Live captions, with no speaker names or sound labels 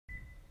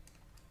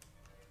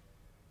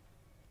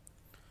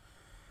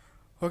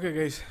Okay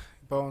guys,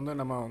 இப்போ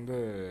நம்ம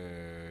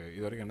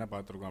இது வரைக்கும் என்ன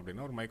பார்த்துருக்கோம்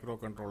அப்படின்னா, ஒரு மைக்ரோ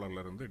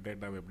கண்ட்ரோலர்லேருந்து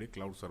டேட்டாவை எப்படி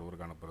க்ளவுட்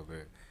சர்வருக்கு அனுப்புறது,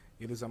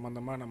 இது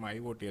சம்மந்தமாக நம்ம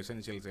ஐஓடி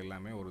எசென்ஷியல்ஸ்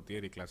எல்லாமே ஒரு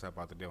தியரி கிளாஸாக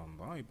பார்த்துட்டே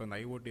வந்தோம். இப்போ இந்த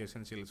ஐஓடி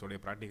எசென்ஷியல்ஸோடைய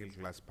ப்ராக்டிக்கல்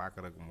கிளாஸ்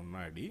பார்க்குறதுக்கு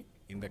முன்னாடி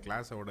இந்த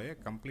கிளாஸோடைய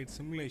கம்ப்ளீட்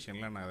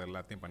சிமுலேஷனில் நான்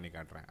எல்லாத்தையும் பண்ணி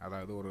காட்டுறேன்.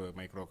 அதாவது ஒரு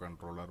மைக்ரோ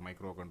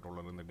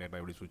கண்ட்ரோலர்லேருந்து டேட்டா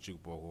எப்படி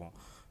சுவிட்சுக்கு போகும்,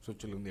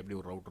 சுவிட்சிலேருந்து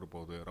எப்படி ஒரு ரவுட்டர்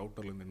போகுது,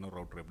 ரவுட்டர்லேருந்து இன்னொரு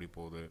ரவுட்டர் எப்படி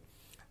போகுது,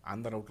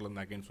 அந்த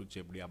ரவுட்லேருந்து அகைன் சுவிட்ச்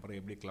எப்படி, அப்புறம்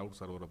எப்படி க்ளவுட்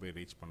சர்வரை போய்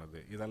ரீச் பண்ணுது,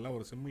 இதெல்லாம்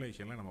ஒரு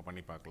சிமுலேஷனில் நம்ம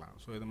பண்ணி பார்க்கலாம்.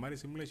 ஸோ இது மாதிரி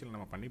சிமுலேஷனில்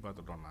நம்ம பண்ணி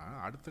பார்த்துட்டோம்னா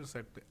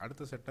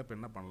அடுத்த செட்டப்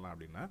என்ன பண்ணலாம்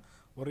அப்படின்னா,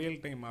 ஒரு ரியல்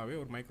டைமாகவே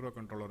ஒரு மைக்ரோ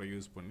கண்ட்ரோலரை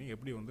யூஸ் பண்ணி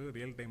எப்படி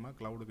ரியல் டைமாக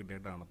க்ளவுடுக்கு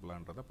டேட்டா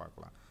அனுப்பலான்றதை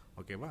பார்க்கலாம்.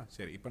 ஓகேவா?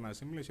 சரி, இப்போ நான்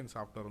சிமுலேஷன்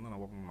சாஃப்ட்வேர் நான்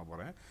ஓப்பன் பண்ண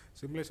போகிறேன்.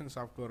 சிமுலேஷன்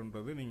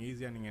சாஃப்ட்வேர்ன்றது நீங்கள்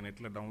ஈஸியாக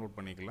நெட்டில் டவுன்லோட்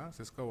பண்ணிக்கலாம்.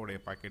 சிஸ்கோவுடைய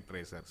பாக்கெட்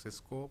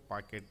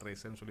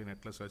ட்ரேசர்னு சொல்லி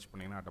நெட்டில் சர்ச்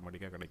பண்ணிங்கன்னா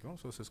ஆட்டோமேட்டிக்காக கிடைக்கும்.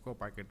 So Cisco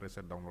packet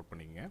tracer download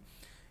பண்ணிக்கங்க.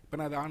 இப்போ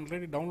நான் அதை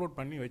ஆல்ரெடி டவுன்லோட்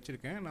பண்ணி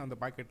வச்சுருக்கேன். நான் அந்த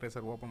பாக்கெட்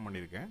ட்ரேசர் ஓப்பன்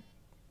பண்ணியிருக்கேன்.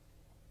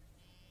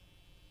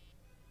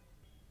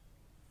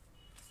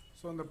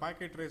 ஸோ அந்த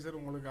பாக்கெட் ட்ரேசர்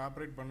உங்களுக்கு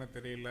ஆப்ரேட் பண்ண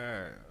தெரியல,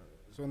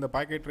 இந்த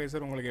பாக்கெட்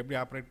ட்ரேசர் உங்களுக்கு எப்படி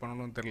ஆப்ரேட்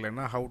பண்ணணும்னு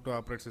தெரியலன்னா, how to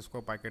operate Cisco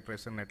packet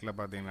tracer நெட்டில்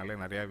பார்த்தீங்கனாலே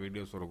நிறையா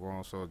வீடியோஸ்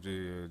இருக்கும். ஸோ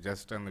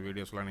ஜஸ்ட் அந்த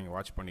வீடியோஸ்லாம் நீங்கள்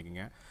வாட்ச்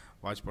பண்ணிக்கோங்க.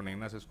 வாட்ச்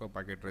பண்ணிங்கன்னா சிஸ்கோ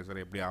பாக்கெட் ட்ரேசர்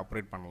எப்படி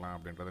ஆப்ரேட் பண்ணலாம்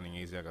அப்படின்றத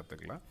நீங்கள் ஈஸியாக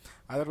கற்றுக்கலாம்.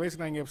 அதர்வைஸ்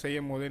நான் இங்கே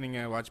செய்யும் போதே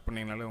நீங்கள் வாட்ச்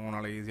பண்ணிங்கனாலே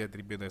உங்களால் ஈஸியாக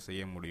திருப்பி இதை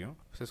செய்ய முடியும்.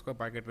 சிஸ்கோ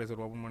பாக்கெட்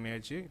ட்ரேசர் ஓப்பன்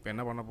பண்ணியாச்சு. இப்போ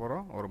என்ன பண்ண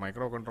போகிறோம், ஒரு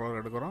மைக்ரோ கண்ட்ரோலர்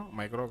எடுக்கிறோம்.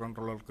 மைக்ரோ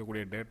கண்ட்ரோலர்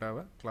இருக்கக்கூடிய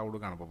டேட்டாவை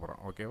க்ளவுடுக்கு அனுப்ப போகிறோம்.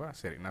 ஓகேவா?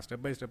 சரி, நான்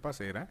ஸ்டெப் பை ஸ்டெப்பாக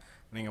செய்கிறேன்,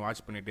 நீங்கள்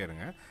வாட்ச் பண்ணிகிட்டே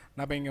இருங்க.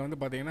 நான் இப்போ இங்கே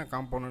பார்த்தீங்கன்னா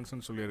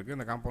காம்போனன்ட்ஸ்னு சொல்லியிருக்கு.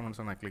 இந்த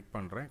காம்போனன்ட்ஸை நான் கிளிக்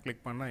பண்ணுறேன்.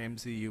 கிளிக் பண்ணால்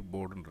MCU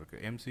போர்டுன்னு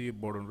இருக்குது. MCU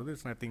போர்டுன்றது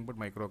it's nothing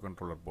but micro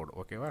controller board.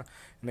 ஓகேவா?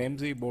 இந்த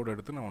MCU போர்டு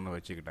எடுத்து நான் ஒன்று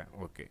வச்சுக்கிட்டேன்.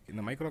 ஓகே,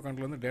 இந்த மைக்ரோ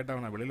கண்ட்ரோலர்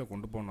டேட்டாவை நான் வெளியில்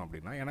கொண்டு போகணும்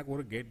அப்படின்னா எனக்கு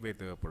ஒரு கேட்வே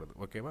தேவைப்படுது.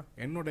 ஓகேவா?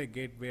 என்னோட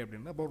கேட்வே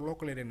அப்படின்னா ஒரு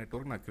லோக்கல் ஏரியா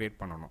நெட்வொர்க் நான்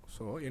கிரியேட் பண்ணணும்.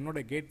 ஸோ என்னோட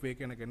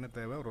கேட்வேக்கு எனக்கு என்ன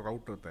தேவை, ஒரு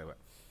ரவுட்டர் தேவை.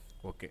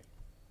 ஓகே,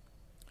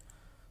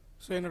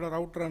 ஸோ என்னோடய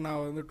ரவுட்டரை நான்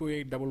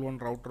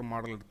 2811 ரவுட்டர்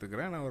மாடல்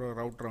எடுத்துக்கிறேன். நான் ஒரு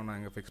ரவுட்டரை நான்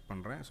இங்கே ஃபிக்ஸ்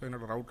பண்ணுறேன். ஸோ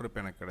என்னோடய ரவுட்டர்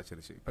இப்போ எனக்கு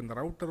கிடச்சிருச்சு. இப்போ இந்த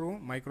ரவுட்டரும்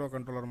மைக்ரோ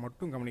கண்ட்ரோலர்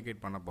மட்டும்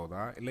கம்யூனிகேட் பண்ண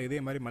போதா, இல்லை இதே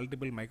மாதிரி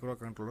மல்டிபிள் மைக்ரோ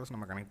கண்ட்ரோலர்ஸ்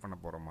நம்ம கனெக்ட் பண்ண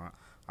போகிறோமா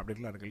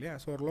அப்படின்லாம் இருக்கு இல்லையா?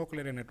 ஸோ ஒரு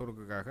லோக்கல் ஏரியா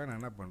நெட்வொர்க்குக்காக நான்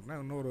என்ன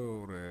பண்ணுறேன், இன்னொரு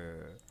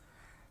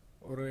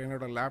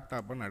என்னோடய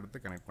லேப்டாப்பை நான் எடுத்து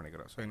கனெக்ட்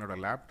பண்ணிக்கிறேன். ஸோ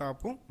என்னோடய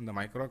லேப்டாப்பும் இந்த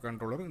மைக்ரோ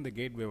கண்ட்ரோலரும் இந்த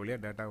கேட்வே வழியாக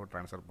டேட்டாவை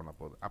ட்ரான்ஸ்ஃபர் பண்ண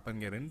போகுது. அப்போ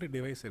இங்கே 2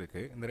 டிவைஸ்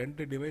இருக்குது. இந்த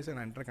 2 டிவைஸை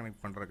நான் இன்டர்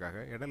கனெக்ட்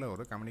பண்ணுறதுக்காக இடையில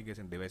ஒரு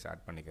கம்யூனிகேஷன் டிவைஸ்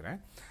ஆட் பண்ணிக்கிறேன்.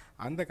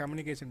 அந்த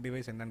கம்யூனிகேஷன்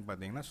டிவைஸ் என்னென்னு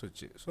பார்த்தீங்கன்னா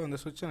சுவிட்ச். ஸோ அந்த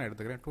சுவிட்சை நான்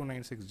எடுத்துக்கிறேன்.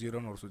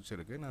 2960 ஒரு சுவிட்ச்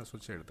இருக்குது. நான்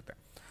சுவிட்சை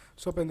எடுத்துட்டேன்.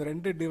 ஸோ இப்போ இந்த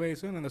 2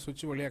 டிவைஸும் அந்த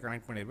சுவிட்ச் வழியாக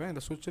கனெக்ட் பண்ணிடுவேன்.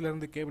 இந்த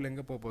சுவிட்சிலேருந்து கேபிள்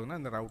எங்கே போக போகுதுன்னா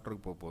இந்த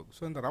ரவுட்டருக்கு போக போகுது.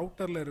 ஸோ இந்த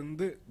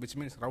ரவுட்டர்லேருந்து, விச்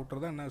மீன்ஸ்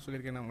ரவுட்டர் தான் நான்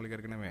சொல்லியிருக்கேன், நான் உங்களுக்கு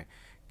ஏற்கனவே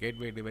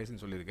கேட்வே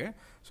டிவைஸ்ன்னு சொல்லியிருக்கேன்.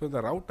 ஸோ இந்த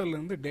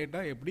ரவுட்டர்லேருந்து டேட்டா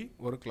எப்படி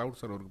ஒரு க்ளவுட்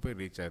சர்வருக்கு போய்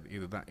ரீச் ஆகுது,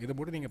 இதுதான். இதை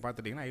போட்டு நீங்கள்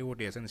பார்த்துட்டிங்கன்னா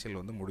ஐஓடி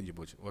எசென்ஷியல் முடிஞ்சு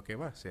போச்சு.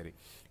 ஓகேவா? சரி,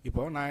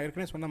 இப்போ நான்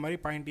ஏற்கனவே சொன்ன மாதிரி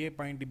பாயிண்ட் A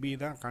பாயிண்ட் B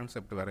தான்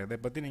கான்செப்ட். வேறு இதை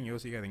பற்றி நீங்கள்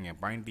யோசிக்காதீங்க.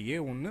 பாயிண்ட் A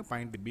ஒன்று,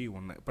 பாயிண்ட் B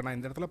ஒன்று. இப்போ நான்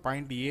இந்த இடத்துல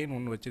பாயிண்ட் ஏன்னு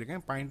ஒன்று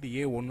வச்சுருக்கேன், பாயிண்ட்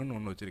A ஒன்றுன்னு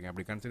ஒன்று வச்சுருக்கேன்.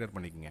 அப்படி கன்சிடர்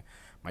பண்ணிக்கோங்க.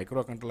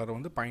 மைக்ரோ கண்ட்ரோலர்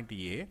பாயிண்ட்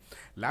A,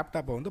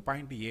 லேப்டாப்பை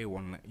பாயிண்ட்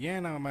A1.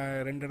 ஏன் நம்ம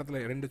 2 இடத்துல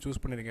 2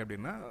 சூஸ் பண்ணியிருக்கேன்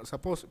அப்படின்னா,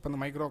 சப்போஸ் இப்போ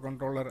இந்த மைக்ரோ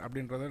கண்ட்ரோலர்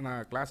அப்படின்றத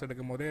நான் கிளாஸ்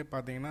எடுக்கும் போதே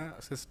பார்த்தீங்கன்னா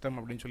சிஸ்டம்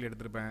அப்படின்னு சொல்லி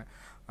எடுத்திருப்பேன்.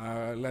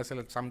 இல்லை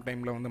சில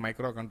சம்டைமில்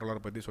மைக்ரோ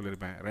கண்ட்ரோலர் பற்றி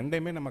சொல்லியிருப்பேன்.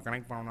 ரெண்டையுமே நம்ம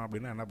கனெக்ட் பண்ணணும்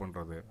அப்படின்னா என்ன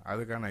பண்ணுறது,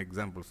 அதுக்கான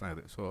எக்ஸாம்பிள்ஸ் தான்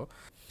இது. ஸோ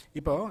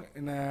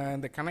இப்போது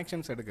இந்த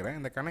கனெக்ஷன்ஸ் எடுக்கிறேன்.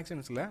 இந்த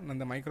கனெக்ஷன்ஸில்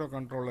இந்த மைக்ரோ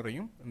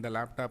கண்ட்ரோலரையும் இந்த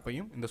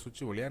லேப்டாப்பையும் இந்த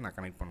சுவிட்ச் வழியாக நான்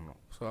கனெக்ட் பண்ணணும்.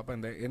 ஸோ அப்போ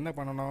இந்த என்ன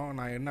பண்ணணும்,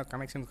 நான் என்ன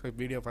கனெக்ஷன்ஸ்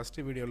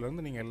ஃபஸ்ட்டு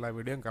வீடியோவிலேருந்து நீங்கள் எல்லா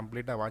வீடியோவும்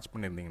கம்ப்ளீட்டாக வாட்ச்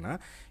பண்ணியிருந்தீங்கன்னா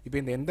இப்போ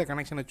இந்த எந்த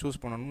கனெக்ஷனை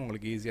சூஸ் பண்ணணும்னு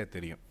உங்களுக்கு ஈஸியாக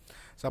தெரியும்.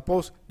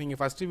 சப்போஸ் நீங்கள்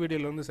ஃபஸ்ட்டு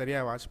வீடியோவிலேருந்து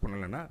சரியாக வாட்ச்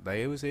பண்ணலைன்னா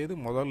தயவுசெய்து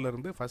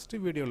முதல்லேருந்து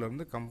ஃபஸ்ட்டு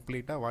வீடியோவிலேருந்து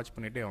கம்ப்ளீட்டாக வாட்ச்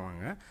பண்ணிகிட்டே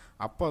வாங்க.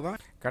 அப்போ தான்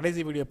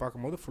கடைசி வீடியோ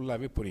பார்க்கும்போது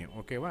ஃபுல்லாகவே புரியும்.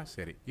 ஓகேவா?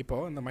 சரி,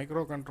 இப்போது இந்த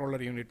மைக்ரோ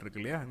கண்ட்ரோலர் யூனிட் இருக்கு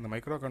இல்லையா, இந்த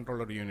மைக்ரோ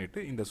கண்ட்ரோலர் யூனிட்,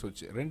 இந்த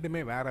சுவிட்ச்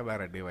ரெண்டுமே வேறு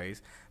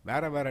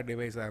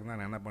டிவைஸாக இருந்தால்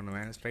நான் என்ன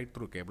பண்ணுவேன், ஸ்ட்ரைட்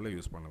த்ரூ கேபிளை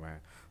யூஸ் பண்ணுவேன்.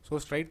 ஸோ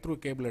ஸ்ட்ரைட் த்ரூ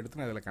கேபிள் எடுத்து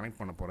நான் இதில் கனெக்ட்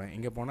பண்ண போகிறேன்.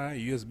 இங்கே போனால்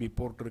USB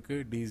போர்ட்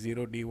இருக்குது,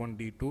 D0, D1,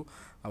 D2,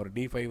 அப்புறம்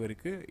D5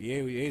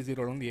 இருக்குது,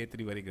 A0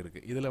 A3 வரைக்கும்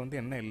இருக்குது. இதில்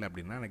என்ன இல்லை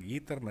அப்படின்னா எனக்கு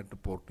ஈத்தர்நெட்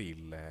போர்ட்டு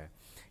இல்லை.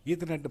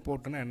 ஈத்தர்நெட்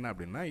போர்ட்டுனா என்ன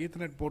அப்படின்னா,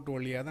 ஈத்தர்நெட் போர்ட்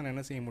வழியாக தான் நான்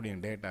என்ன செய்ய முடியும்,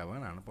 டேட்டாவை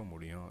நான் அனுப்ப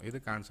முடியும். இது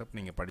கான்செப்ட்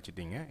நீங்கள்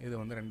படிச்சிட்டிங்க. இது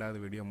 2வது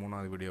வீடியோ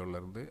 3வது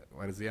வீடியோவிலேருந்து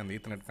வரிசையாக அந்த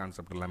ஈத்தர்நெட்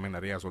கான்செப்ட் எல்லாமே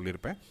நிறையா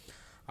சொல்லியிருப்பேன்.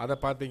 அதை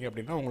பார்த்தீங்க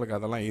அப்படின்னா உங்களுக்கு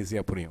அதெல்லாம்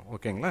ஈஸியாக புரியும்.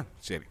 ஓகேங்களா?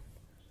 சரி,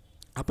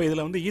 அப்போ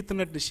இதில்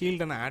ஈத்தர்நெட்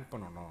ஷீல்டை நான் ஆட்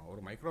பண்ணணும்.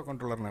 ஒரு மைக்ரோ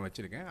கண்ட்ரோலர் நான்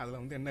வச்சுருக்கேன்,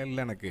 அதில் என்ன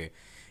இல்லை, எனக்கு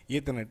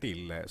ஈத்தர்நெட்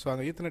இல்லை. ஸோ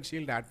அந்த ஈத்தர்நெட்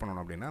ஷீல்டு ஆட்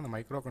பண்ணணும் அப்படின்னா அந்த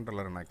மைக்ரோ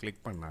கண்ட்ரோலரை நான்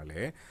கிளிக்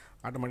பண்ணாலே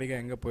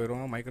ஆட்டோமேட்டிக்காக எங்கே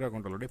போயிடும், மைக்ரோ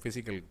கண்ட்ரோலருடைய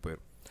ஃபிசிக்கலுக்கு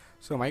போயிடும்.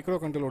 ஸோ மைக்ரோ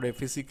கண்ட்ரோலருடைய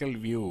ஃபிசிக்கல்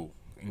வியூ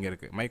இங்கே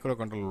இருக்குது. மைக்ரோ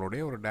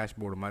கண்ட்ரோலருடைய ஒரு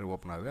டேஷ்போர்டு மாதிரி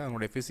ஓப்பன் ஆகுது.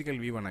 அதனுடைய ஃபிசிக்கல்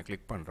வியூவை நான்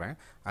கிளிக் பண்ணுறேன்.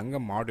 அங்கே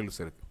மாடுல்ஸ்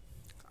இருக்குது.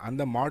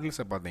 அந்த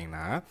மாடுல்ஸை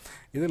பார்த்தீங்கன்னா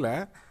இதில்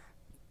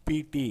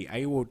OPT,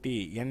 IoT,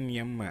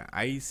 NM,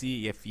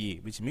 ICFE,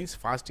 which means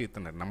fast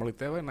ethernet. நம்மளுக்கு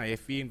தேவை நான்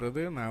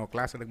FEன்றது நான்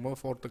கிளாஸ் எடுக்கும்போது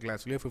 4th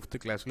கிளாஸ்லேயோ 5th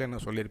கிளாஸ்லேயோ என்ன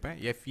சொல்லியிருப்பேன்,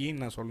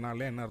 FEன்னு நான்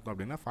சொன்னாலே என்ன அர்த்தம்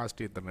அப்படின்னா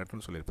ஃபாஸ்ட்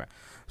ஈத்தர்நெட்னு சொல்லியிருப்பேன்.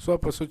 ஸோ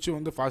இப்போ சுவிட்ச்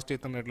வந்து ஃபாஸ்ட்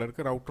ஈத்தர்நெட்டில்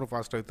இருக்குது, ரவுட்டர்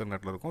ஃபாஸ்ட்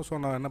ஈத்தர்நெட்டில் இருக்கும்.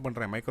 ஸோ நான் என்ன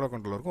பண்ணுறேன், மைக்ரோ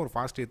கண்ட்ரோலருக்கும் ஒரு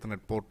ஃபாஸ்ட்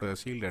ஈத்தர்நெட் போர்ட்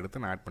சீல்டு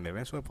எடுத்து நான் ஆட்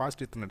பண்ணிடுவேன். ஸோ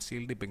ஃபாஸ்ட் ஈத்தர்நெட்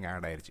சீல்டு இப்போ இங்கே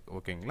ஆட் ஆயிடுச்சு.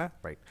 ஓகேங்களா,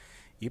 ரைட்.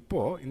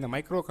 இப்போது இந்த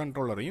மைக்ரோ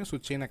கண்ட்ரோலரையும்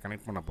சுவிட்சையும் நான்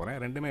கனெக்ட் பண்ண போகிறேன்.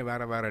 ரெண்டுமே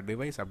வேறு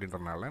டிவைஸ்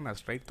அப்படின்றனால நான்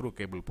ஸ்ட்ரைட் த்ரூ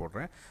கேபிள்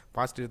போடுறேன்.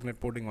 ஃபாஸ்ட் ஈத்தர்நெட்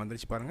போர்ட்டிங்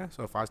வந்துருச்சு பாருங்கள்.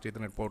 ஸோ ஃபாஸ்ட்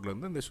ஈத்தர்நெட்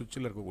போர்ட்லேருந்து இந்த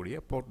சுவிட்சில்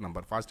இருக்கக்கூடிய port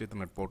number fast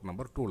ethernet port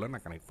number 2ல்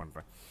நான் கனெக்ட்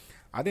பண்ணுறேன்.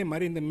 அதே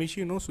மாதிரி இந்த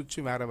மிஷினும் சுவிட்ச்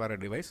வேறு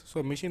டிவைஸ். ஸோ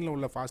மிஷினில்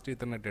உள்ள ஃபாஸ்ட்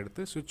ஈத்தர்நெட்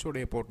எடுத்து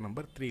சுவிட்சோடைய போர்ட்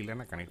நம்பர் 3ல்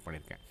நான் கனெக்ட்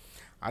பண்ணியிருக்கேன்.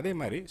 அதே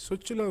மாதிரி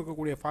சுவிட்சில்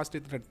இருக்கக்கூடிய ஃபாஸ்ட்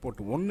ஈத்தர்நெட் போர்ட்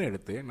 1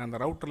 எடுத்து நான் அந்த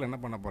ரவுட்டரில் என்ன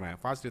பண்ண போகிறேன்,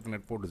 ஃபாஸ்ட்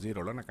ஈத்தர்நெட் போர்ட்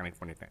 0ல் நான் கனெக்ட்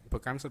பண்ணிட்டேன். இப்போ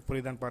கான்செப்ட்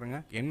புரியுதான்னு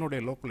பாருங்கள். என்னுடைய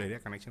லோக்கல் ஏரியா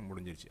கனெக்ஷன்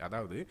முடிஞ்சிருச்சு.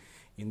 அதாவது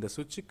இந்த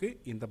சுவிட்சுக்கு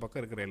இந்த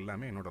பக்கம் இருக்கிற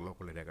எல்லாமே என்னோட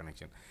லோக்கல் ஏரியா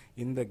கனெக்ஷன்.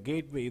 இந்த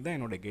கேட்வே தான்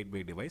என்னோட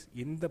கேட்வே டிவைஸ்.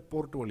 இந்த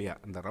போர்ட் வழியாக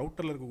இந்த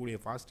ரவுட்டரில் இருக்கக்கூடிய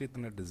ஃபாஸ்ட்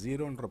ஈத்தர்நெட்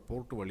 0ன்ற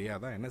போர்ட் வழியாக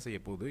தான் என்ன செய்ய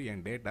போகுது,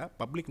 என் டேட்டா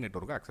பப்ளிக்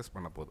நெட்வொர்க்கை அக்சஸ்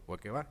பண்ண போகுது.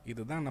 ஓகேவா,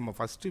 இதுதான் நம்ம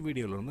ஃபஸ்ட்டு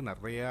வீடியோவில் வந்து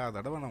நிறையா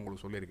தடவை நான்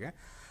உங்களுக்கு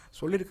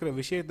சொல்லியிருக்கிற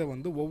விஷயத்தை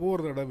வந்து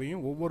ஒவ்வொரு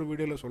தடவையும் ஒவ்வொரு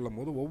வீடியோவில் சொல்லும்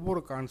போது ஒவ்வொரு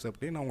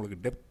கான்செப்டையும் நான்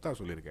உங்களுக்கு டெப்த்தாக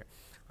சொல்லியிருக்கேன்.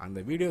 அந்த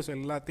வீடியோஸ்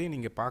எல்லாத்தையும்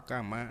நீங்கள்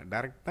பார்க்காம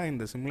டேரெக்டாக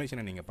இந்த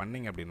சிமுலேஷனை நீங்கள்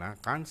பண்ணிங்க அப்படின்னா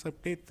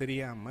கான்செப்டே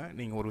தெரியாமல்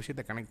நீங்கள் ஒரு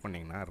விஷயத்தை கனெக்ட்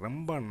பண்ணிங்கன்னா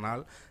ரொம்ப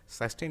நாள்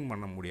சஸ்டெயின்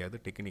பண்ண முடியாது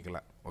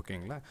டெக்னிக்கலாக.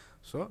 ஓகேங்களா,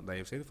 ஸோ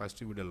தயவுசெய்து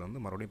ஃபஸ்ட்டு வீடியோவில்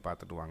வந்து மறுபடியும்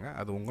பார்த்துட்டு வாங்க.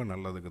 அது உங்கள்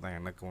நல்லதுக்கு தான்,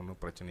 எனக்கு ஒன்றும்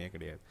பிரச்சனையே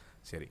கிடையாது.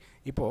 சரி,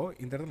 இப்போது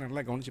இந்த இடத்துல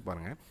நல்லா கவனித்து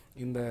பாருங்கள்.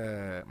 இந்த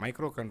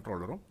மைக்ரோ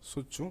கண்ட்ரோலரும்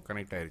சுவிட்சும்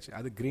கனெக்ட் ஆகிடுச்சு.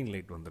 அது க்ரீன்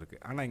லைட் வந்திருக்கு.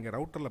 ஆனால் இங்கே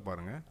ரவுட்டரில்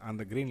பாருங்கள்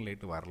அந்த க்ரீன்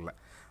லைட் வரல.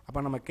 அப்போ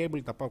நம்ம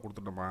கேபிள் தப்பாக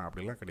கொடுத்துட்டோமா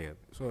அப்படிலாம் கிடையாது.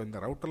 ஸோ இந்த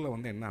ரவுட்டரில்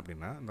வந்து என்ன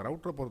அப்படின்னா, இந்த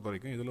ரவுட்டரை பொறுத்த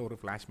வரைக்கும் இதில் ஒரு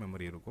ஃப்ளாஷ்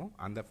மெமரி இருக்கும்.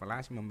 அந்த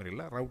ஃப்ளாஷ்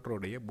மெமரியில்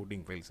ரவுட்டருடைய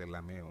பூட்டிங் ஃபைல்ஸ்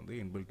எல்லாமே வந்து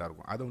இன்பில்ட்டாக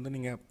இருக்கும். அது வந்து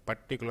நீங்கள்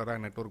பர்டிகுலராக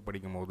நெட்வொர்க்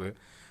படிக்கும் போது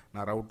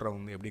நான் ரவுட்டரை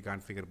வந்து எப்படி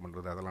கான்ஃபிகர்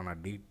பண்ணுறது அதெல்லாம்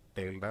நான்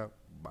டீட்டெயில்டாக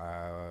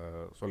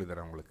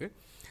சொல்லித்தரேன் உங்களுக்கு.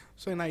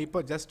 ஸோ நான் இப்போ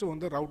ஜஸ்ட்டு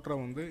வந்து ரவுட்டரை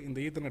வந்து இந்த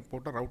ஈத்தர்நெட்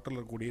போட்டால் ரவுட்டரில்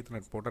இருக்கக்கூடிய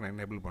ஈத்தர்நெட் போட்டால் நான்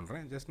எனேபிள்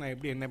பண்ணுறேன். ஜஸ்ட் நான்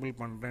எப்படி எனேபிள்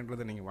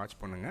பண்ணுறேன்றதை நீங்கள்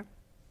வாட்ச் பண்ணுங்கள்.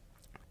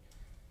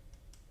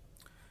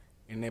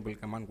 எனேபிள்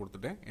கமாண்ட்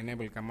கொடுத்துட்டேன்.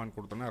 எனேபிள் கமாண்ட்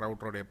கொடுத்தோன்னா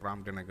ரவுட்டருடைய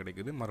ப்ராம்ப்ட் எனக்கு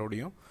கிடைக்குது.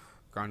 மறுபடியும்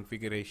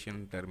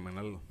கான்ஃபிகரேஷன்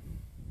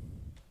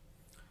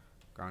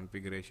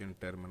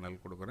டெர்மினல்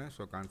கொடுக்குறேன்.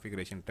 ஸோ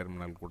கான்ஃபிகரேஷன்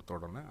டெர்மினல் கொடுத்த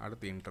உடனே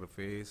அடுத்து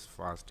interface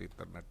fast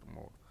ethernet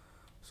mode.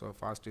 So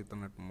fast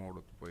ethernet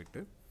மோடுக்கு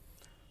போயிட்டு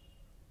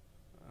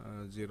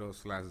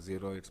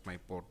 0/0 it's my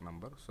port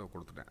number. So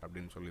கொடுத்துட்டேன்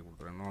அப்படின்னு சொல்லி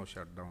கொடுத்துறேன். நோ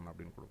ஷட் டவுன்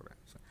அப்படின்னு கொடுக்குறேன்.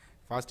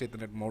 ஃபாஸ்ட்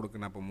ஈத்தர்நெட் மோடுக்கு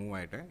நான் இப்போ மூவ்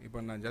ஆகிட்டேன். இப்போ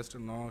நான் ஜஸ்ட்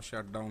நோ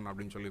ஷட் டவுன்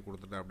அப்படின்னு சொல்லி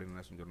கொடுத்துட்டேன். அப்படின்னு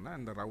என்ன செஞ்சோன்னா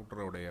இந்த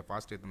ரவுட்டருடைய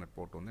ஃபாஸ்ட் ஈத்தர்நெட்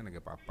போர்ட் வந்து எனக்கு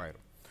இப்போ அப்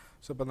ஆயிரும்.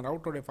 ஸோ இப்போ அந்த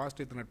ரவுட்டருடைய ஃபாஸ்ட்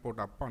ஈத்தர்நெட்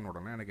போர்ட் அப் ஆன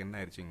உடனே எனக்கு என்ன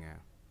ஆயிடுச்சிங்க,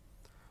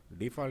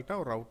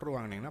 டிஃபால்ட்டாக ஒரு ரவுட்டர்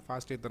வாங்கினீங்கன்னா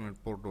ஃபாஸ்ட்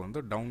ஈத்தர்நெட் போர்ட்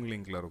வந்து டவுன்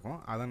லிங்கில் இருக்கும்.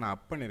 அதை நான்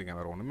அப் பண்ணியிருக்கேன்.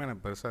 வேறு ஒன்றுமே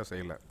நான் பெருசாக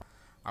செய்யலை.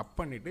 அப்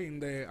பண்ணிவிட்டு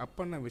இந்த அப்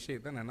பண்ண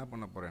விஷயத்தை நான் என்ன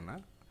பண்ண போகிறேன்னா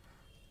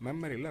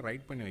மெமரியில்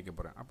ரைட் பண்ணி வைக்க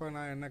போகிறேன். அப்போ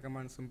நான் என்ன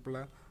கமாண்ட்,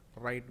 சிம்பிளாக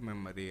ரைட்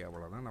மெமரி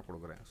அவ்வளோதான் நான்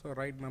கொடுக்குறேன். ஸோ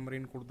ரைட்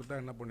மெமரின்னு கொடுத்துட்டா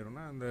என்ன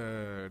பண்ணிடும்னா அந்த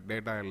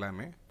டேட்டா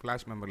எல்லாமே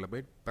ஃப்ளாஷ் மெமரியில்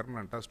போய்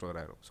பெர்மனெண்ட்டாக ஸ்டோர்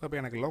ஆகிடும். ஸோ இப்போ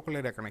எனக்கு லோக்கல்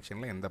ஏரியா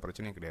கனெக்ஷனில் எந்த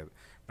பிரச்சனையும் கிடையாது.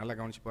 நல்லா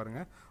கவனிச்சு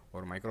பாருங்கள்.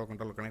 ஒரு மைக்ரோ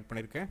கண்ட்ரோலர் கனெக்ட்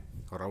பண்ணியிருக்கேன்,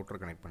 ஒரு ரவுட்டர்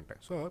கனெக்ட்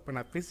பண்ணிட்டேன். ஸோ இப்போ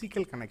நான்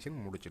ஃபிசிக்கல் கனெக்ஷன்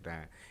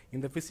முடிச்சிட்டேன்.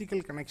 இந்த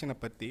ஃபிசிக்கல் கனெக்ஷனை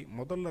பற்றி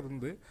முதல்ல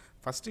இருந்து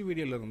ஃபஸ்ட்டு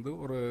வீடியோவிலேருந்து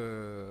ஒரு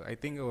ஐ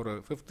திங்க் ஒரு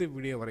 5th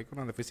வீடியோ வரைக்கும்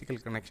நான் அந்த ஃபிசிக்கல்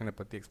கனெக்ஷனை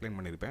பற்றி எக்ஸ்பிளைன்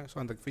பண்ணியிருப்பேன். ஸோ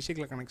அந்த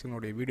ஃபிசிக்கல்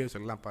கனெக்ஷனுடைய வீடியோஸ்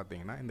எல்லாம்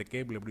பார்த்தீங்கன்னா இந்த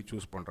கேபிள் எப்படி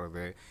சூஸ்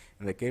பண்ணுறது,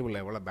 இந்த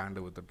கேபிள் எவ்வளோ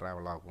பேண்டு வித்து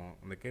ட்ராவல் ஆகும்,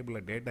 இந்த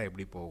கேபிளில் டேட்டா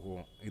எப்படி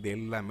போகும், இது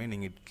எல்லாமே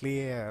நீங்கள்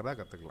கிளியராக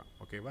கற்றுக்கலாம்.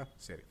 ஓகேவா,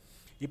 சரி.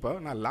 இப்போ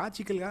நான்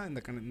லாஜிக்கலாக இந்த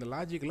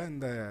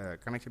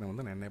கனெக்ஷனை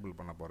வந்து நான் எனேபிள்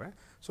பண்ண போகிறேன்.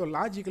 ஸோ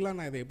லாஜிக்கலாக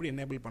நான் இதை எப்படி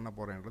எனேபிள் பண்ண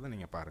போகிறேன்றதை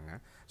நீங்கள் பாருங்கள்.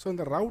 ஸோ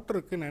இந்த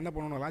ரவுட்டருக்கு நான் என்ன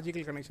பண்ணணும்,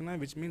 லாஜிக்கல்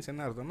கனெக்ஷனாக விச் மீன்ஸ்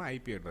என்ன அர்த்தம்னா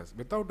IP address.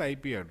 Without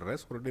IP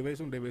address ஒரு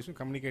டிவைஸும்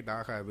கம்யூனிகேட்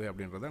ஆகாது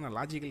அப்படின்றத நான்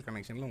லாஜிக்கல்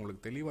கனெக்ஷனில்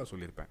உங்களுக்கு தெளிவாக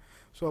சொல்லியிருப்பேன்.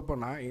 ஸோ அப்போ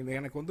நான்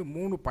எனக்கு வந்து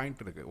 3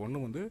 பாயிண்ட் இருக்குது.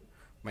 ஒன்று வந்து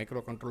மைக்ரோ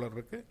கண்ட்ரோலர்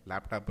இருக்குது,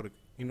 லேப்டாப்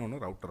இருக்குது, இன்னொன்று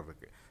ரவுட்டர்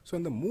இருக்குது. ஸோ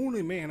இந்த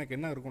 3மே எனக்கு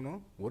என்ன இருக்கணும்,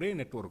 ஒரே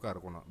நெட்வொர்க்காக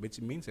இருக்கணும். விச்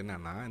மீன்ஸ்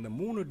என்னென்னா இந்த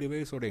 3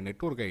 டிவைஸோடைய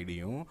நெட்வொர்க்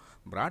ஐடியும்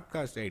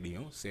ப்ராட்காஸ்ட்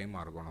ஐடியும்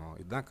சேமாக இருக்கணும்.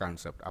 இதுதான்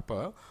கான்செப்ட். அப்போ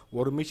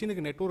ஒரு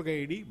மிஷினுக்கு நெட்வொர்க்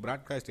ஐடி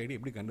ப்ராட்காஸ்ட் ஐடி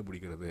எப்படி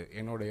கண்டுபிடிக்கிறது,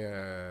 என்னுடைய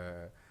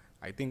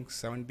ஐ திங்க்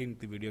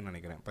 17th வீடியோன்னு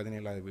நினைக்கிறேன்,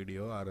 17வது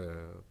வீடியோ ஆர்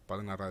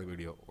 16வது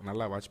வீடியோ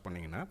நல்லா வாட்ச்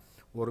பண்ணிங்கன்னா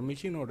ஒரு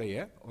மிஷினோடைய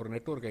ஒரு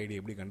நெட்வொர்க் ஐடி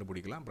எப்படி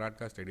கண்டுபிடிக்கலாம்,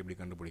 ப்ராட்காஸ்ட் ஐடி எப்படி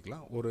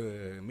கண்டுபிடிக்கலாம், ஒரு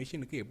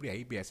மிஷினுக்கு எப்படி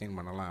ஐபி அசைன்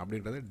பண்ணலாம்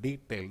அப்படின்றத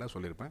டீட்டெயில்டாக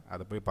சொல்லியிருப்பேன்.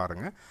 அதை போய்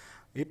பாருங்கள்.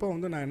 இப்போ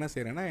வந்து நான் என்ன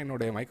செய்கிறேன்னா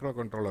என்னுடைய மைக்ரோ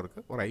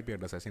கண்ட்ரோலருக்கு ஒரு ஐபி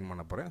அட்ரஸ் அசைன்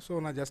பண்ண போகிறேன். ஸோ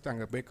நான் ஜஸ்ட்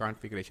அங்கே போய்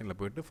கான்ஃபிகரேஷனில்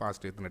போய்ட்டு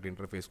ஃபாஸ்ட் ஈத்தர்நெட்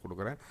இன்டர்ஃபேஸ்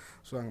கொடுக்குறேன்.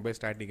 ஸோ அங்கே போய்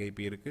ஸ்டாட்டிக்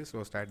ஐபி இருக்குது. ஸோ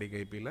ஸ்டாட்டிக்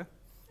ஐபியில்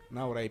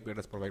நான் ஒரு ஐபி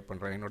அட்ரஸ் ப்ரொவைட்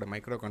பண்ணுறேன். என்னோட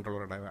மைக்ரோ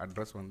கண்ட்ரோலரோட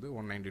அட்ரஸ் வந்து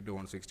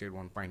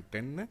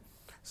 192.168.1.10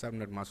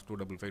 சப்நெட் மாஸ்க்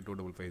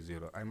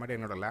 255.255.0. அது மாதிரி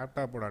என்னோட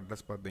லேப்டாப்போட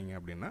அட்ரஸ் பார்த்தீங்க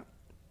அப்படின்னா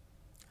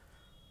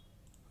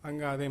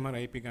அங்கே அதே மாதிரி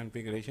ஐபி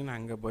கான்ஃபிகரேஷன்,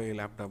 அங்கே போய்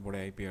லேப்டாப்போட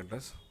ஐபி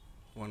அட்ரஸ்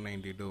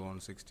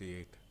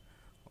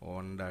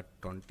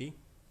 192.168.1.20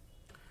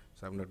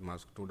 சப்நெட்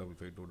மாஸ்க்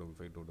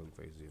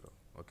 255.255.255.0.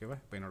 ஓகேவா?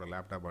 இப்போ என்னோட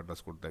லேப்டாப்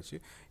அட்ரஸ் கொடுத்தாச்சு.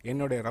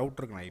 என்னுடைய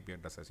ரவுட்டருக்கு நான் ஐபி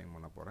அட்ரஸ் அசைன்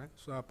பண்ண போகிறேன்.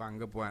 ஸோ அப்போ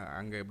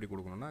அங்கே எப்படி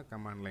கொடுக்கணும்னா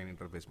கமாண்ட் லைன்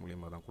இன்டர்ஃபேஸ்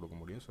மூலியமாக தான் கொடுக்க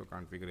முடியும். ஸோ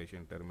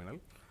கான்ஃபிகரேஷன் டெர்மினல்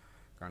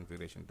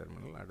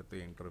அடுத்து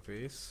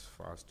இன்டர்ஃபேஸ்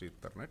ஃபாஸ்ட்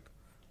ஈத்தர்நெட்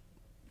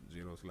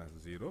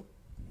 0/0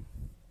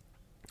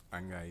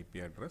 அங்கே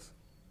ஐபி அட்ரஸ்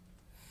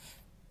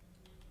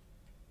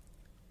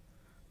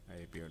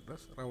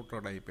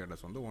ரவுட்டரோட ஐபி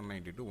அட்ரஸ் வந்து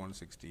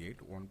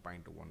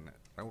 192.168.1.1.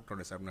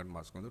 ரவுட்டரோட சப்நெட்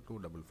மாஸ்க் வந்து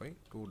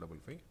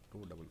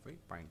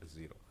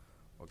 255.255.255.0.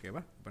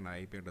 ஓகேவா? இப்போ நான்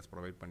ஐபி அட்ரஸ்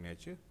ப்ரொவைட்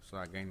பண்ணியாச்சு. ஸோ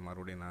அகைன்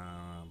மறுபடியும்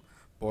நான்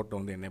போர்ட்டை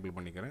வந்து எனேபிள்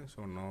பண்ணிக்கிறேன். ஸோ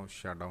நோ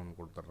ஷட் டவுன்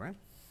கொடுத்துட்றேன்.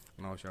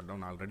 நோ ஷட்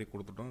டவுன் ஆல்ரெடி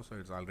கொடுத்துட்டோம். ஸோ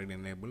இட்ஸ் ஆல்ரெடி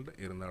எனேபிள்டு,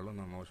 இருந்தாலும்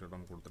நான் நோ ஷட்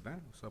டவுன் கொடுத்துட்டேன்.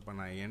 ஸோ இப்போ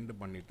நான் எண்டு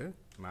பண்ணிவிட்டு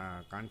நான்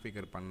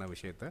கான்ஃபிகர் பண்ண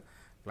விஷயத்தை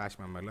ஃப்ளாஷ்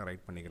மெமரியில்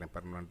ரைட் பண்ணிக்கிறேன்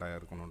பெர்மனெண்ட்டாக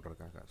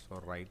இருக்கணுன்றதுக்காக. ஸோ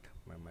ரைட்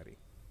மெமரி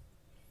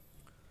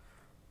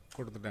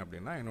கொடுத்துட்டேன்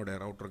அப்படின்னா என்னோடய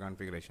ரவுட்டர்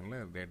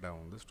கான்ஃபிகரேஷனில் டேட்டா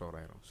வந்து ஸ்டோர்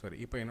ஆயிரும். சரி,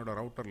 இப்போ என்னோடய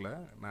ரவுட்டரில்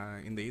நான்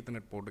இந்த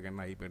ஈத்தர்நெட் போர்ட்டுக்கு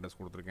என்ன ஐபி அட்ரஸ்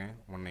கொடுத்துருக்கேன்?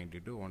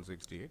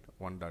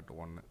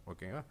 192.168.1.1.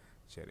 ஓகேவா?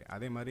 சரி,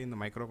 அதே மாதிரி இந்த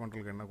மைக்ரோ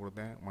கண்ட்ரோலுக்கு என்ன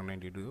கொடுத்தேன்?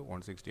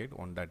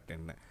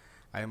 192.168.1.10.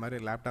 அதே மாதிரி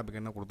லேப்டாப்புக்கு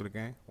என்ன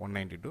கொடுத்துருக்கேன்?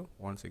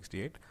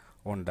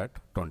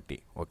 192.168.1.20.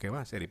 ஓகேவா?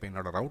 சரி, இப்போ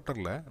என்னோடய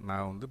ரவுட்டரில்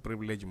நான் வந்து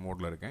ப்ரிவிலேஜ்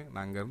மோடில் இருக்கேன்.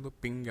 நான் அங்கேருந்து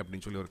பிங்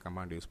அப்படின்னு சொல்லி ஒரு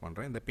கமாண்ட் யூஸ்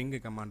பண்ணுறேன். இந்த பிங்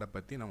கமாண்டை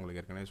பற்றி நான்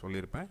உங்களுக்கு ஏற்கனவே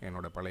சொல்லியிருப்பேன்.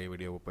 என்னோடய பழைய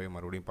வீடியோவை போய்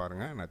மறுபடியும்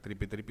பாருங்கள். நான்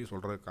திருப்பி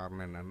சொல்கிறதுக்கு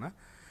காரணம் என்னென்னா,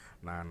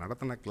 நான்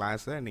நடத்தின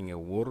கிளாஸை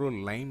நீங்கள் ஒரு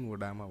லைன்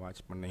விடாமல்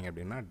வாட்ச் பண்ணிங்க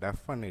அப்படின்னா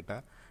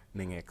டெஃபினட்டாக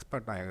நீங்கள்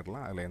எக்ஸ்பர்ட்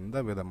ஆகிடலாம். அதில் எந்த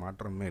வித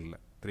மாற்றமே இல்லை.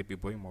 திருப்பி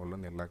போய் முதல்ல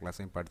வந்து எல்லா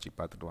கிளாஸையும் படித்து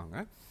பார்த்துட்டு வாங்க.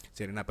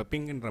 சரி, நான் இப்போ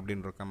பிங்ன்ற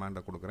அப்படின்ற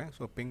கமாண்டை கொடுக்குறேன்.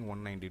 So ping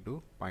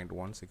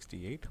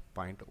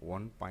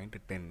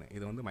 192.168.1.10.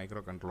 இது வந்து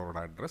மைக்ரோ கண்ட்ரோலரோட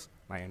அட்ரஸ்.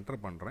 நான் என்டர்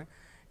பண்ணுறேன்.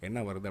 என்ன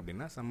வருது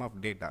அப்படின்னா சம் ஆஃப்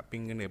டேட்டா.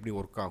 பிங்குன்னு எப்படி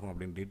ஒர்க் ஆகும்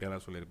அப்படின்னு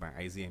டீட்டெயிலாக சொல்லியிருப்பேன்.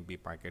 ஐசிஎம்பி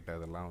பாக்கெட்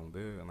அதெல்லாம்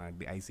வந்து நான்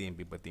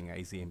ஐசிஎம்பி பார்த்திங்க.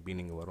 ஐசிஎம்பி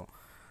நீங்கள் வரும்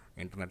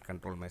internet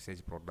control message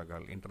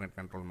protocol. Internet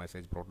control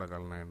message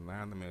ப்ரோட்டோகால்னால் என்ன,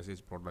 அந்த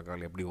மெசேஜ்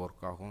ப்ரோட்டோகால் எப்படி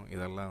ஒர்க் ஆகும்,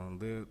 இதெல்லாம்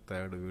வந்து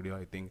 3rd video,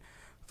 I think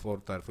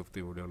 4th or 5th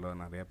வீடியோவில்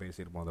நிறையா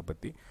பேசியிருப்போம் அதை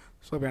பற்றி.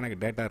 ஸோ இப்போ எனக்கு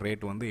டேட்டா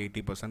ரேட் வந்து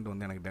 80%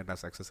 வந்து எனக்கு டேட்டா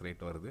சக்ஸஸ்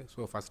ரேட் வருது. ஸோ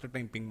ஃபஸ்ட்டு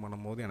டைம் பிங்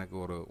பண்ணும்போது எனக்கு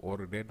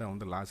ஒரு டேட்டா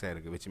வந்து லாஸ்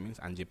ஆகிருக்கு. விச்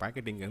மீன்ஸ் 5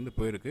 பாக்கெட் இங்கேருந்து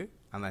போயிருக்கு.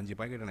 அந்த 5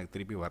 பாக்கெட் எனக்கு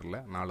திருப்பி வரல,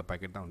 4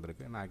 பாக்கெட் தான்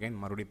வந்திருக்கு. நான் அகைன்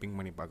மறுபடியும் பிங்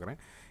பண்ணி பார்க்குறேன்.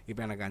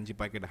 இப்போ எனக்கு 5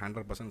 பாக்கெட்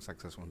 100%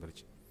 சக்ஸஸ்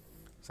வந்துருச்சு.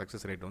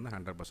 சக்ஸஸ் ரேட் வந்து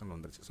 100%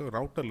 வந்துருச்சு. ஸோ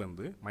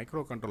ரவுட்டர்லேருந்து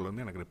மைக்ரோ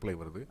கண்ட்ரோல்லேருந்து எனக்கு ரிப்ளை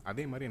வருது.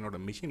 அதே மாதிரி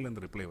என்னோடய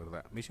மிஷின்லேருந்து ரிப்ளை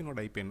வருதா? மிஷினோட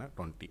ஐபி என்ன?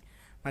 20.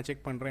 நான்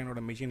செக் பண்ணுறேன்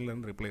என்னோடய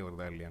மிஷின்லேருந்து ரிப்ளை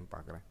வருதா இல்லையான்னு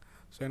பார்க்குறேன்.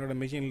 ஸோ என்னோடய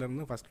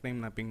மிஷின்லேருந்து ஃபஸ்ட் டைம்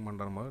நான் பிங்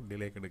பண்ணுற போது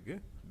டிலே கிடைக்கு,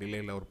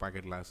 டிலேயில் ஒரு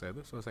பாக்கெட் லாஸ்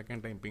ஆகுது. ஸோ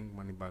செகண்ட் டைம் பிங்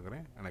பண்ணி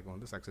பார்க்குறேன், எனக்கு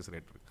வந்து சக்ஸஸ்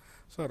ரேட் இருக்குது.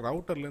 ஸோ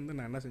ரவுட்டர்லேருந்து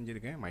நான் என்ன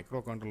செஞ்சுருக்கேன்? மைக்ரோ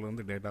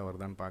கண்ட்ரோல்லேருந்து டேட்டா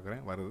வருதான்னு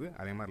பார்க்குறேன், வருது.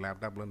 அதே மாதிரி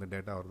லேப்டாப்லேருந்து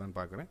டேட்டா வருதான்னு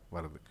பார்க்குறேன்,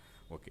 வருது.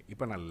 ஓகே,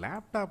 இப்போ நான்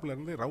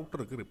லேப்டாப்லேருந்து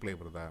ரவுட்டருக்கு ரிப்ளை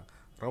வருதா,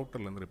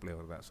 ரவுட்டர்லேருந்து ரிப்ளை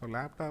வருதா? ஸோ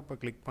லேப்டாப்பை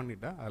கிளிக்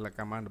பண்ணிவிட்டா அதில்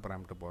கமாண்ட்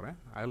பராமீட்டர் போகிறேன்.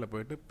 அதில்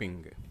போய்ட்டு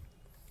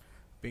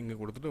பிங்கு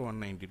கொடுத்துட்டு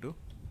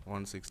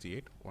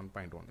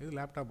 192.168.1.1. இது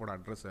லேப்டாப்போட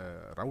அட்ரஸை,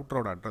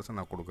 ரவுட்டரோட அட்ரஸை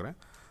நான் கொடுக்குறேன்.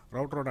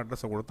 ரவுட்டரோட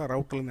அட்ரஸை கொடுத்தா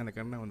ரவுட்டர்லேருந்து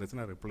எனக்கு என்ன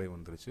வந்துச்சுன்னா ரிப்ளை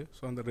வந்துருச்சு.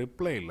 ஸோ அந்த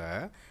ரிப்ளையில்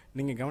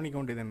நீங்கள் கவனிக்க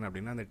வேண்டியது என்ன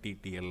அப்படின்னா இந்த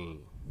டிடிஎல்.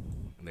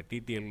 இந்த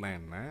டிடிஎல்னால்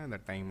என்ன, இந்த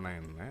டைம்னால்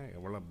என்ன,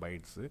 எவ்வளோ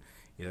பைட்ஸு,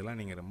 இதெல்லாம்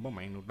நீங்கள் ரொம்ப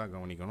மைன்யூட்டாக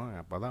கவனிக்கணும்.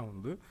 அப்போ தான்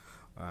வந்து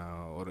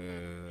ஒரு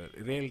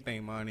ரியல்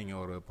டைமாக நீங்கள்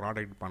ஒரு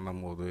ப்ராடக்ட்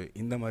பண்ணும்போது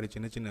இந்த மாதிரி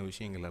சின்ன சின்ன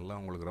விஷயங்கள் எல்லாம்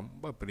உங்களுக்கு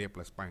ரொம்ப பெரிய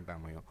ப்ளஸ் பாயிண்ட்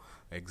அமையும்.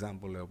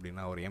 எக்ஸாம்பிள்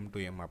அப்படின்னா ஒரு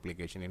M2M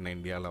அப்ளிகேஷன் இன்னும்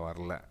இந்தியாவில்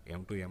வரல,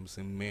 M2M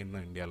சிம்மே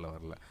இன்னும் இந்தியாவில்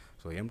வரல.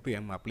 ஸோ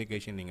M2M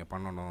அப்ளிகேஷன் நீங்கள்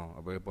பண்ணணும்.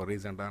 இப்போ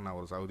ரீசெண்டாக நான்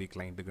ஒரு சவுதி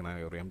கிளைண்ட்டுக்கு நான்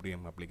ஒரு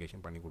M2M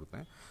அப்ளிகேஷன் பண்ணி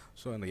கொடுத்தேன்.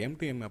 ஸோ அந்த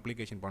M2M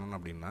அப்ளிகேஷன் பண்ணணும்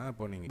அப்படின்னா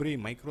இப்போ நீங்கள் எவ்ரி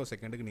மைக்ரோ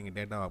செகண்டுக்கு நீங்கள்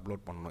டேட்டாவை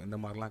அப்லோட் பண்ணணும். இந்த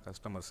மாதிரிலாம்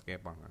கஸ்டமர்ஸ்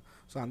கேட்பாங்க.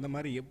 ஸோ அந்த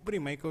மாதிரி எவ்ரி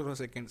மைக்ரோ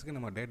செகண்ட்ஸ்க்கு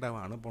நம்ம டேட்டாவை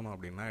அனுப்பணும்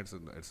அப்படின்னா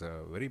it's a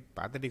very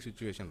pathetic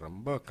situation,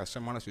 ரொம்ப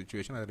கஷ்டமான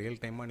சுச்சுவேஷன். அது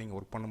ரியல் டைமாக நீங்கள்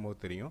ஒர்க் பண்ணும்போது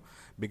தெரியும்.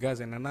 பிகாஸ்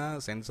என்னென்னா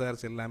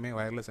சென்சார்ஸ் எல்லாமே,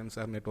 வயர்லெஸ்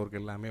சென்சார் நெட்வொர்க்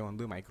எல்லாமே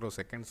வந்து மைக்ரோ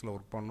செகண்ட்ஸில்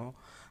ஒர்க் பண்ணும்.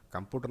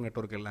 கம்ப்யூட்டர்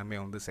நெட்வொர்க் எல்லாமே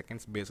வந்து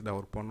செகண்ட்ஸ் பேஸ்டாக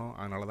ஒர்க் பண்ணும்.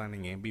 அதனால தான்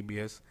நீங்கள்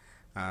MBBS,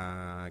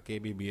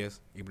 KBBS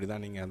இப்படி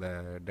தான் நீங்கள் அந்த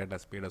டேட்டா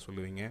ஸ்பீடை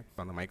சொல்லுவீங்க.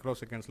 இப்போ அந்த மைக்ரோ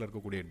செகண்ட்ஸில்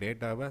இருக்கக்கூடிய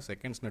டேட்டாவை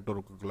செகண்ட்ஸ்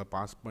நெட்வொர்க்குள்ளே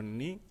பாஸ்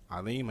பண்ணி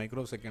அதையும்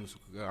மைக்ரோ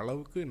செகண்ட்ஸுக்கு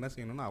அளவுக்கு என்ன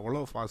செய்யணும்னா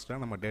அவ்வளோ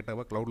ஃபாஸ்ட்டாக நம்ம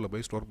டேட்டாவை க்ளவுடில்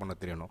போய் ஸ்டோர் பண்ண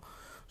தெரியணும்.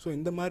 ஸோ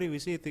இந்த மாதிரி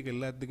விஷயத்துக்கு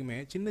எல்லாத்துக்குமே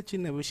சின்ன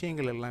சின்ன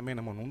விஷயங்கள் எல்லாமே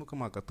நம்ம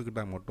நுணுக்கமாக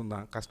கற்றுக்கிட்டால்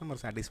மட்டும்தான் கஸ்டமர்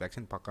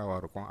சாட்டிஸ்ஃபேக்ஷன்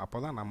பக்காவாக இருக்கும். அப்போ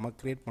தான் நம்ம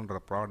க்ரியேட் பண்ணுற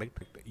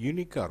ப்ராடக்ட்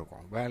யூனிக்காக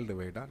இருக்கும். வேர்ல்டு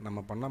வைடாக நம்ம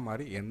பண்ண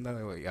மாதிரி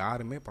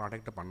யாருமே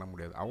ப்ராடக்ட்டை பண்ண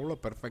முடியாது. அவ்வளோ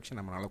பெர்ஃபெக்ஷன்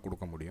நம்மளால்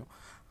கொடுக்க முடியும்.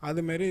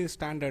 அதுமாரி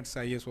ஸ்டாண்டர்ட்ஸ்,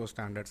 ISO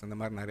ஸ்டாண்டர்ட்ஸ், இந்த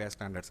மாதிரி நிறையா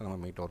ஸ்டாண்டர்ட்ஸை நம்ம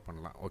மீட் அவுட்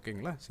பண்ணலாம்.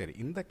 ஓகேங்களா? சரி,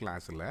 இந்த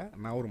கிளாஸில்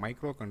நான் ஒரு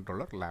மைக்ரோ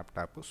கண்ட்ரோலர்,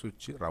 லேப்டாப்பு,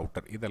 சுவிட்சு,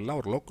 ரவுட்டர் இதெல்லாம்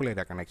ஒரு லோக்கல்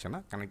ஏரியா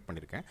கனெக்ஷனாக கனெக்ட்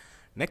பண்ணியிருக்கேன்.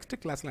 நெக்ஸ்ட்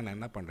கிளாஸில் நான்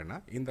என்ன பண்ணுறேன்னா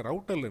இந்த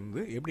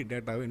ரவுட்டர்லேருந்து எப்படி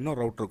டேட்டாவை இன்னொரு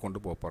ரவுட்டருக்கு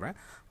கொண்டு போக போகிறேன்,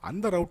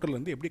 அந்த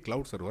ரவுட்டர்லேருந்து எப்படி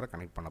க்ளவுட் சர்வரை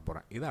கனெக்ட் பண்ண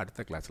போகிறேன், இதை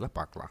அடுத்த கிளாஸில்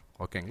பார்க்கலாம்.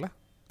 ஓகேங்களா?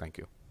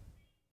 தேங்க்யூ.